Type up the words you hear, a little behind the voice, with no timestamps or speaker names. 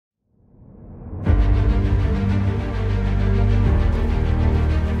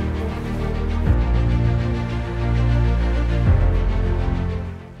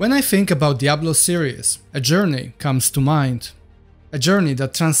When I think about Diablo series, a journey comes to mind. A journey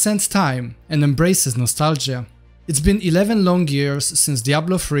that transcends time and embraces nostalgia. It's been 11 long years since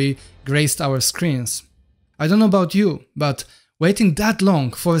Diablo 3 graced our screens. I don't know about you, but waiting that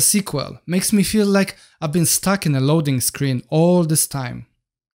long for a sequel makes me feel like I've been stuck in a loading screen all this time.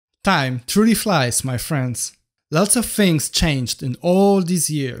 Time truly flies, my friends. Lots of things changed in all these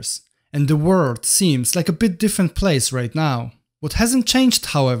years, and the world seems like a bit different place right now. What hasn't changed,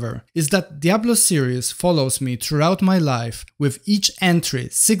 however, is that Diablo series follows me throughout my life, with each entry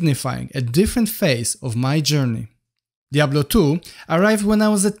signifying a different phase of my journey. Diablo 2 arrived when I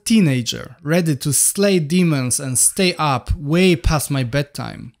was a teenager, ready to slay demons and stay up way past my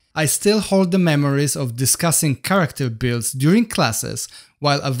bedtime. I still hold the memories of discussing character builds during classes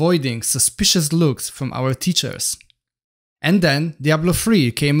while avoiding suspicious looks from our teachers. And then Diablo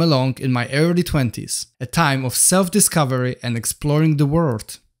 3 came along in my early 20s, a time of self-discovery and exploring the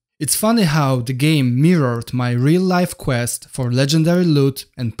world. It's funny how the game mirrored my real-life quest for legendary loot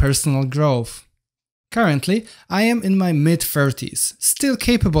and personal growth. Currently, I am in my mid-30s, still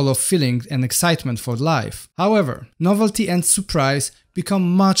capable of feeling an excitement for life. However, novelty and surprise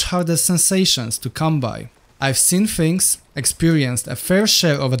become much harder sensations to come by. I've seen things, experienced a fair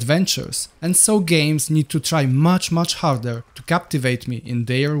share of adventures, and so games need to try much harder to captivate me in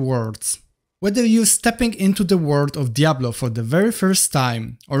their worlds. Whether you're stepping into the world of Diablo for the very first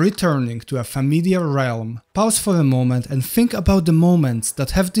time or returning to a familiar realm, pause for a moment and think about the moments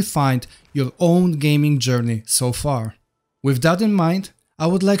that have defined your own gaming journey so far. With that in mind, I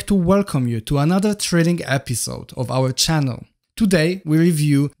would like to welcome you to another thrilling episode of our channel. Today we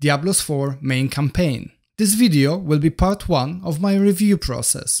review Diablo 4 main campaign. This video will be part 1 of my review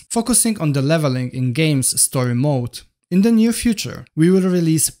process, focusing on the leveling in game's story mode. In the near future, we will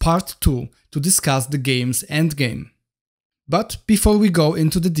release part 2 to discuss the game's endgame. But before we go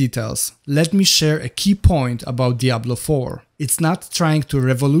into the details, let me share a key point about Diablo 4. It's not trying to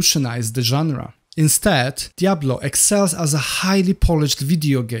revolutionize the genre. Instead, Diablo excels as a highly polished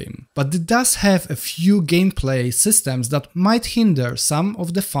video game, but it does have a few gameplay systems that might hinder some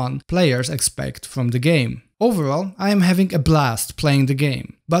of the fun players expect from the game. Overall, I am having a blast playing the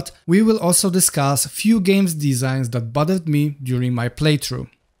game, but we will also discuss a few games designs that bothered me during my playthrough.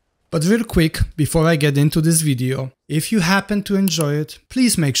 But real quick, before I get into this video, if you happen to enjoy it,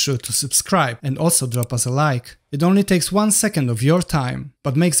 please make sure to subscribe and also drop us a like. It only takes 1 second of your time,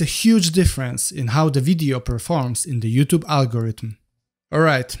 but makes a huge difference in how the video performs in the YouTube algorithm.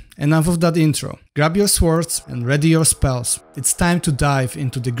 Alright, enough of that intro. Grab your swords and ready your spells. It's time to dive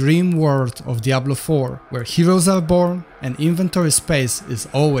into the grim world of Diablo 4, where heroes are born and inventory space is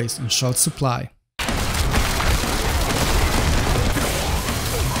always in short supply.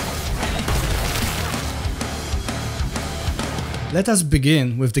 Let us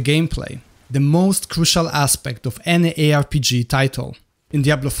begin with the gameplay, the most crucial aspect of any ARPG title. In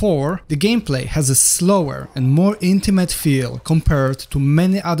Diablo 4, the gameplay has a slower and more intimate feel compared to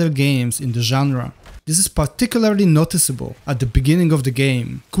many other games in the genre. This is particularly noticeable at the beginning of the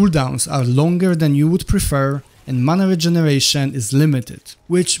game. Cooldowns are longer than you would prefer, and mana regeneration is limited,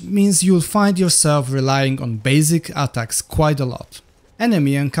 which means you'll find yourself relying on basic attacks quite a lot.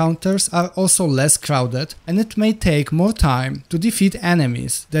 Enemy encounters are also less crowded, and it may take more time to defeat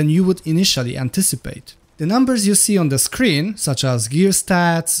enemies than you would initially anticipate. The numbers you see on the screen, such as gear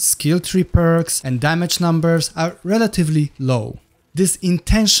stats, skill tree perks, and damage numbers, are relatively low. This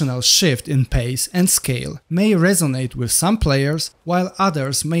intentional shift in pace and scale may resonate with some players, while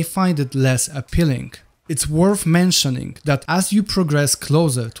others may find it less appealing. It's worth mentioning that as you progress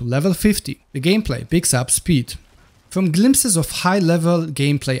closer to level 50, the gameplay picks up speed. From glimpses of high-level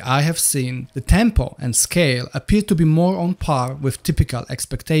gameplay I have seen, the tempo and scale appear to be more on par with typical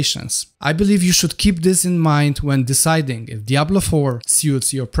expectations. I believe you should keep this in mind when deciding if Diablo 4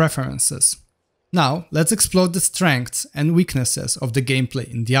 suits your preferences. Now, let's explore the strengths and weaknesses of the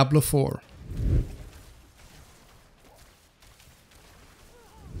gameplay in Diablo 4.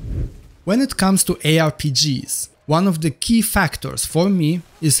 When it comes to ARPGs, one of the key factors for me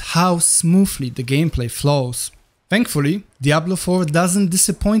is how smoothly the gameplay flows. Thankfully, Diablo 4 doesn't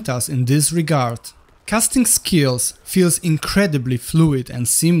disappoint us in this regard. Casting skills feels incredibly fluid and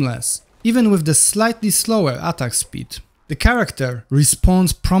seamless, even with the slightly slower attack speed. The character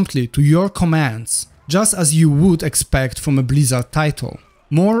responds promptly to your commands, just as you would expect from a Blizzard title.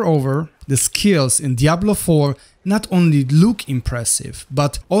 Moreover, the skills in Diablo 4 not only look impressive,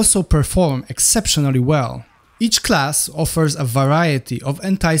 but also perform exceptionally well. Each class offers a variety of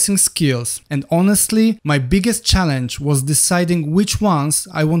enticing skills, and honestly, my biggest challenge was deciding which ones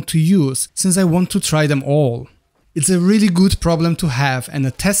I want to use, since I want to try them all. It's a really good problem to have and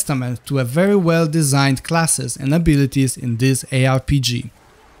a testament to a very well designed classes and abilities in this ARPG.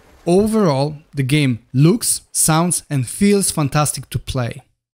 Overall, the game looks, sounds and feels fantastic to play.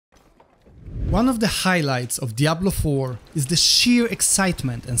 One of the highlights of Diablo 4 is the sheer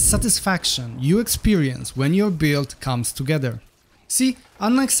excitement and satisfaction you experience when your build comes together. See,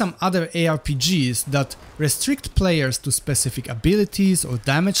 unlike some other ARPGs that restrict players to specific abilities or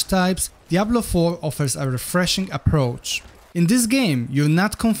damage types, Diablo 4 offers a refreshing approach. In this game, you're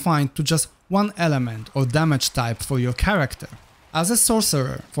not confined to just one element or damage type for your character. As a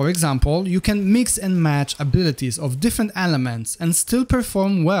sorcerer, for example, you can mix and match abilities of different elements and still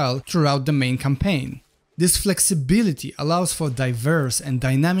perform well throughout the main campaign. This flexibility allows for diverse and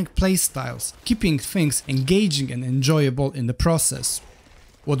dynamic playstyles, keeping things engaging and enjoyable in the process.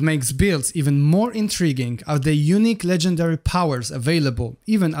 What makes builds even more intriguing are the unique legendary powers available,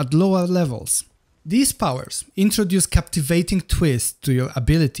 even at lower levels. These powers introduce captivating twists to your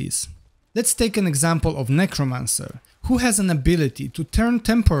abilities. Let's take an example of Necromancer, who has an ability to turn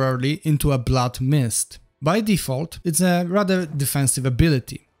temporarily into a blood mist. By default, it's a rather defensive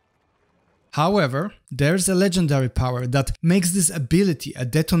ability. However, there's a legendary power that makes this ability a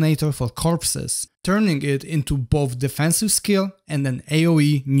detonator for corpses, turning it into both defensive skill and an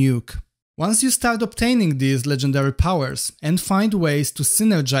AoE nuke. Once you start obtaining these legendary powers and find ways to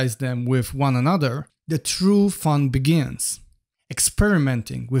synergize them with one another, the true fun begins.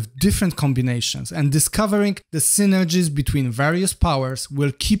 Experimenting with different combinations and discovering the synergies between various powers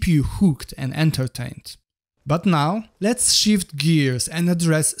will keep you hooked and entertained. But now, let's shift gears and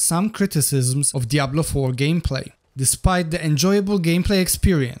address some criticisms of Diablo 4 gameplay. Despite the enjoyable gameplay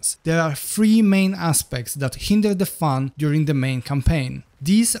experience, there are three main aspects that hinder the fun during the main campaign.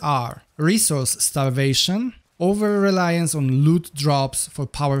 These are resource starvation, over-reliance on loot drops for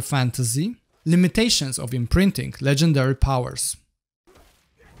power fantasy, limitations of imprinting legendary powers.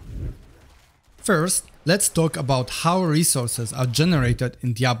 First, let's talk about how resources are generated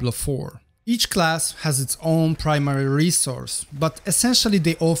in Diablo 4. Each class has its own primary resource, but essentially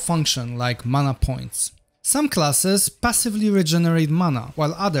they all function like mana points. Some classes passively regenerate mana,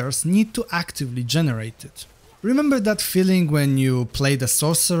 while others need to actively generate it. Remember that feeling when you played a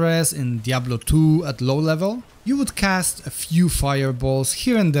sorceress in Diablo 2 at low level? You would cast a few fireballs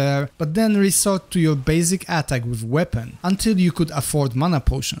here and there, but then resort to your basic attack with weapon until you could afford mana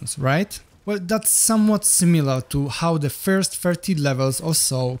potions, right? Well, that's somewhat similar to how the first 30 levels or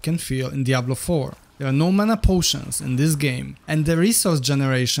so can feel in Diablo 4. There are no mana potions in this game, and the resource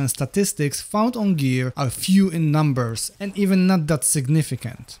generation statistics found on gear are few in numbers and even not that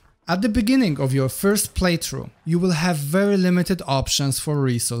significant. At the beginning of your first playthrough, you will have very limited options for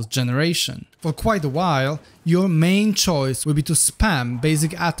resource generation. For quite a while, your main choice will be to spam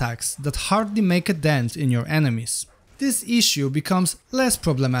basic attacks that hardly make a dent in your enemies. This issue becomes less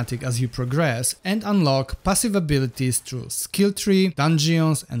problematic as you progress and unlock passive abilities through skill tree,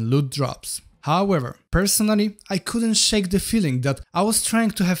 dungeons and loot drops. However, personally, I couldn't shake the feeling that I was trying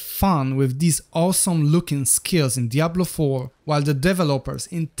to have fun with these awesome looking skills in Diablo 4 while the developers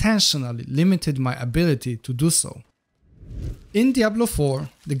intentionally limited my ability to do so. In Diablo 4,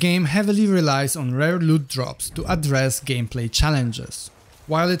 the game heavily relies on rare loot drops to address gameplay challenges.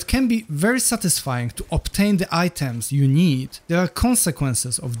 While it can be very satisfying to obtain the items you need, there are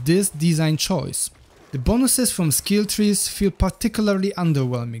consequences of this design choice. The bonuses from skill trees feel particularly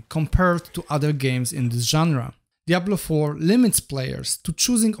underwhelming compared to other games in this genre. Diablo 4 limits players to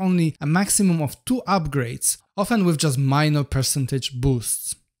choosing only a maximum of 2 upgrades, often with just minor percentage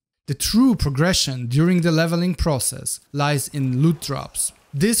boosts. The true progression during the leveling process lies in loot drops.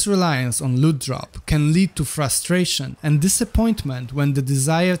 This reliance on loot drop can lead to frustration and disappointment when the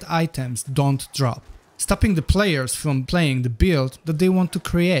desired items don't drop, stopping the players from playing the build that they want to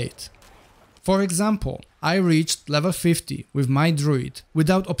create. For example, I reached level 50 with my druid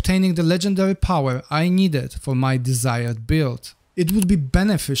without obtaining the legendary power I needed for my desired build. It would be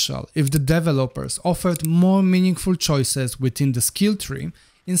beneficial if the developers offered more meaningful choices within the skill tree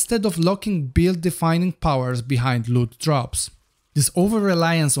instead of locking build-defining powers behind loot drops. This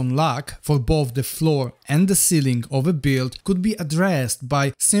over-reliance on luck for both the floor and the ceiling of a build could be addressed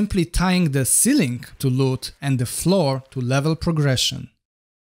by simply tying the ceiling to loot and the floor to level progression.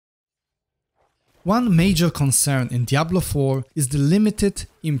 One major concern in Diablo 4 is the limited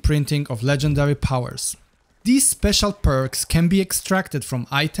imprinting of legendary powers. These special perks can be extracted from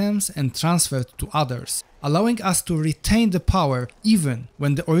items and transferred to others, allowing us to retain the power even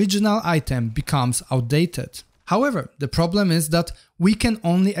when the original item becomes outdated. However, the problem is that we can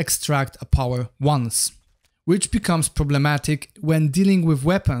only extract a power once, which becomes problematic when dealing with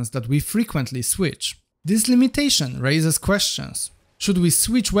weapons that we frequently switch. This limitation raises questions. Should we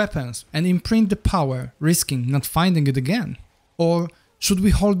switch weapons and imprint the power, risking not finding it again? Or should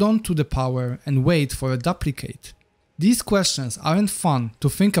we hold on to the power and wait for a duplicate? These questions aren't fun to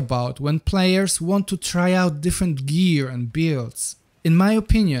think about when players want to try out different gear and builds. In my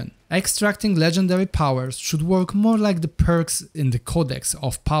opinion, extracting legendary powers should work more like the perks in the Codex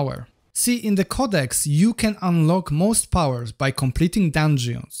of Power. See, in the Codex you can unlock most powers by completing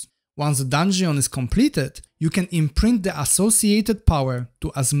dungeons. Once a dungeon is completed, you can imprint the associated power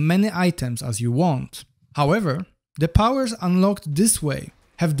to as many items as you want. However, the powers unlocked this way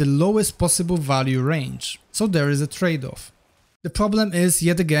have the lowest possible value range, so there is a trade-off. The problem is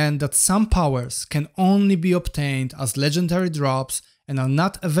yet again that some powers can only be obtained as legendary drops and are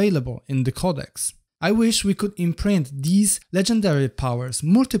not available in the Codex. I wish we could imprint these legendary powers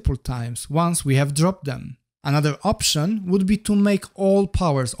multiple times once we have dropped them. Another option would be to make all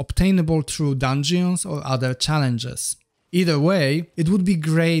powers obtainable through dungeons or other challenges. Either way, it would be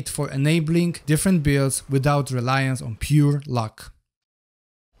great for enabling different builds without reliance on pure luck.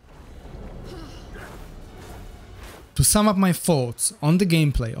 To sum up my thoughts on the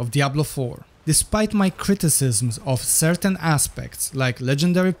gameplay of Diablo 4, despite my criticisms of certain aspects like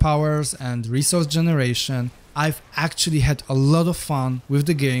legendary powers and resource generation, I've actually had a lot of fun with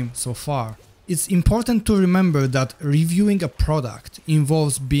the game so far. It's important to remember that reviewing a product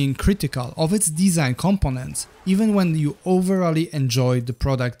involves being critical of its design components, even when you overall enjoy the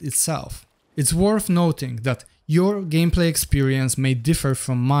product itself. It's worth noting that your gameplay experience may differ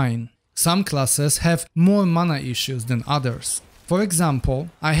from mine. Some classes have more mana issues than others. For example,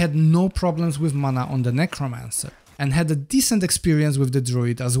 I had no problems with mana on the Necromancer, and had a decent experience with the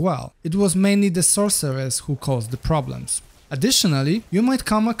Druid as well. It was mainly the Sorceress who caused the problems. Additionally, you might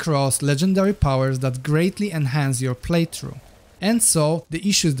come across legendary powers that greatly enhance your playthrough. And so, the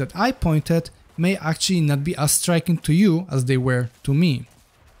issues that I pointed may actually not be as striking to you as they were to me.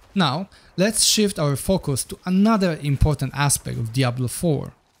 Now, let's shift our focus to another important aspect of Diablo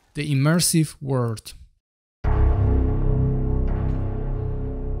 4, the immersive world.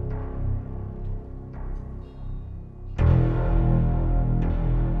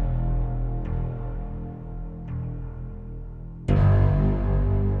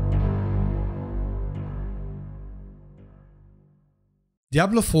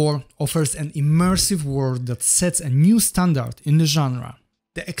 Diablo 4 offers an immersive world that sets a new standard in the genre.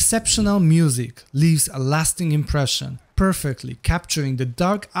 The exceptional music leaves a lasting impression, perfectly capturing the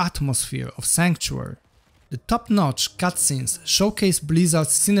dark atmosphere of Sanctuary. The top-notch cutscenes showcase Blizzard's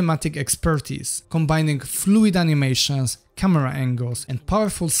cinematic expertise, combining fluid animations, camera angles, and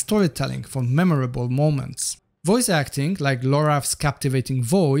powerful storytelling for memorable moments. Voice acting, like Lorath's captivating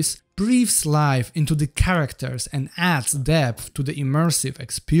voice, breathes life into the characters and adds depth to the immersive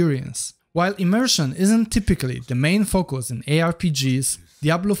experience. While immersion isn't typically the main focus in ARPGs,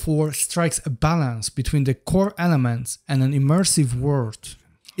 Diablo 4 strikes a balance between the core elements and an immersive world.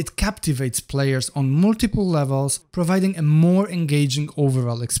 It captivates players on multiple levels, providing a more engaging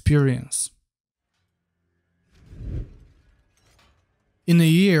overall experience. In a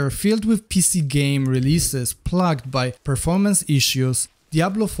year filled with PC game releases plagued by performance issues,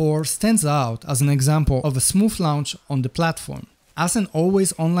 Diablo 4 stands out as an example of a smooth launch on the platform. As an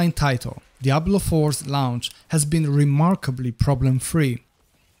always online title, Diablo 4's launch has been remarkably problem-free.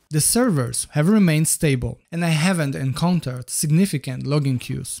 The servers have remained stable, and I haven't encountered significant login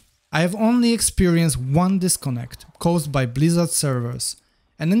queues. I have only experienced one disconnect caused by Blizzard servers,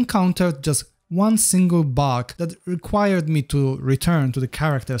 and encountered just one single bug that required me to return to the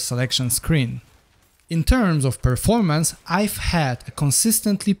character selection screen. In terms of performance, I've had a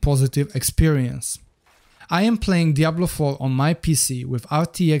consistently positive experience. I am playing Diablo 4 on my PC with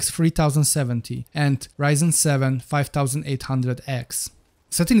RTX 3070 and Ryzen 7 5800X.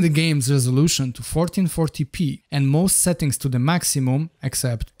 Setting the game's resolution to 1440p and most settings to the maximum,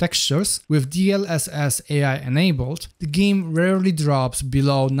 except textures, with DLSS AI enabled, the game rarely drops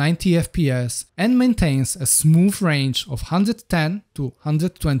below 90 FPS and maintains a smooth range of 110 to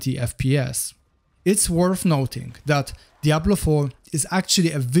 120 FPS. It's worth noting that Diablo 4 is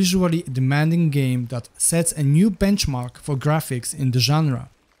actually a visually demanding game that sets a new benchmark for graphics in the genre.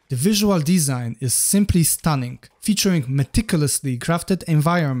 The visual design is simply stunning, featuring meticulously crafted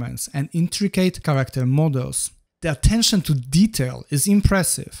environments and intricate character models. The attention to detail is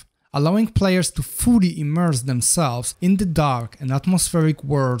impressive, allowing players to fully immerse themselves in the dark and atmospheric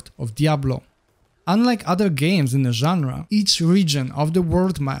world of Diablo. Unlike other games in the genre, each region of the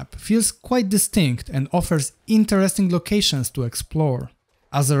world map feels quite distinct and offers interesting locations to explore.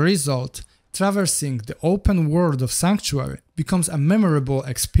 As a result, traversing the open world of Sanctuary becomes a memorable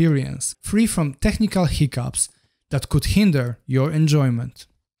experience, free from technical hiccups that could hinder your enjoyment.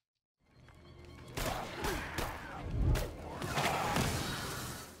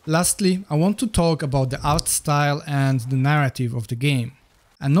 Lastly, I want to talk about the art style and the narrative of the game.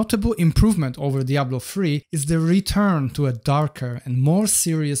 A notable improvement over Diablo 3 is the return to a darker and more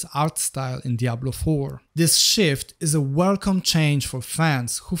serious art style in Diablo 4. This shift is a welcome change for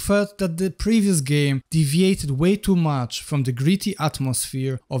fans who felt that the previous game deviated way too much from the gritty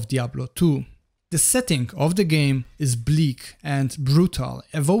atmosphere of Diablo 2. The setting of the game is bleak and brutal,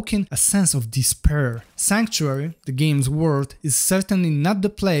 evoking a sense of despair. Sanctuary, the game's world, is certainly not the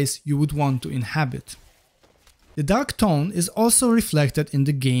place you would want to inhabit. The dark tone is also reflected in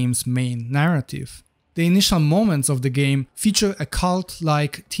the game's main narrative. The initial moments of the game feature a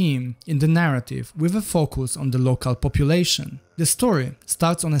cult-like theme in the narrative with a focus on the local population. The story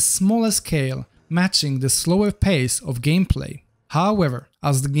starts on a smaller scale, matching the slower pace of gameplay. However,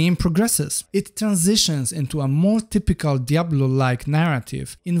 as the game progresses, it transitions into a more typical Diablo-like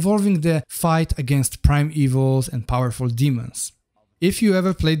narrative involving the fight against prime evils and powerful demons. If you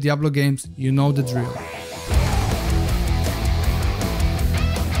ever played Diablo games, you know the drill.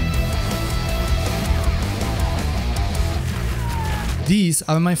 These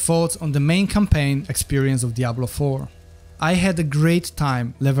are my thoughts on the main campaign experience of Diablo 4. I had a great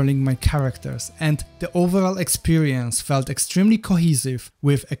time leveling my characters, and the overall experience felt extremely cohesive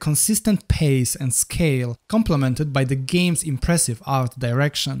with a consistent pace and scale complemented by the game's impressive art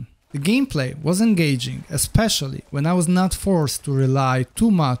direction. The gameplay was engaging, especially when I was not forced to rely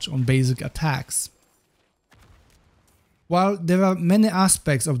too much on basic attacks. While there are many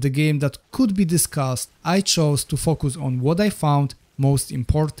aspects of the game that could be discussed, I chose to focus on what I found most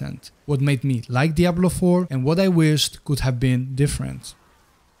important, what made me like Diablo 4 and what I wished could have been different.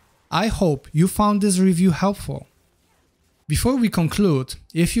 I hope you found this review helpful. Before we conclude,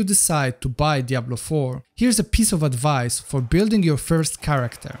 if you decide to buy Diablo 4, here's a piece of advice for building your first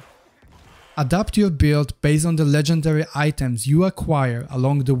character. Adapt your build based on the legendary items you acquire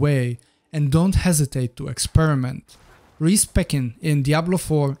along the way and don't hesitate to experiment. Respeccing in Diablo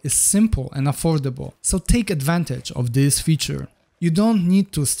 4 is simple and affordable, so take advantage of this feature. You don't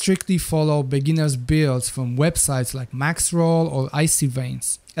need to strictly follow beginner's builds from websites like Maxroll or Icy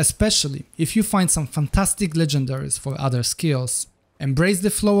Veins, especially if you find some fantastic legendaries for other skills. Embrace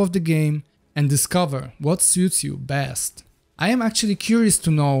the flow of the game and discover what suits you best. I am actually curious to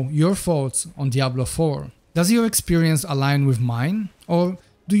know your thoughts on Diablo 4. Does your experience align with mine, or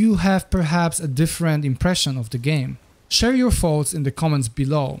do you have perhaps a different impression of the game? Share your thoughts in the comments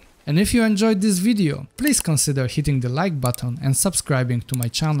below. And if you enjoyed this video, please consider hitting the like button and subscribing to my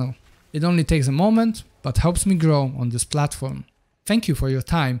channel. It only takes a moment, but helps me grow on this platform. Thank you for your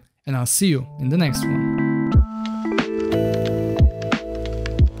time, and I'll see you in the next one.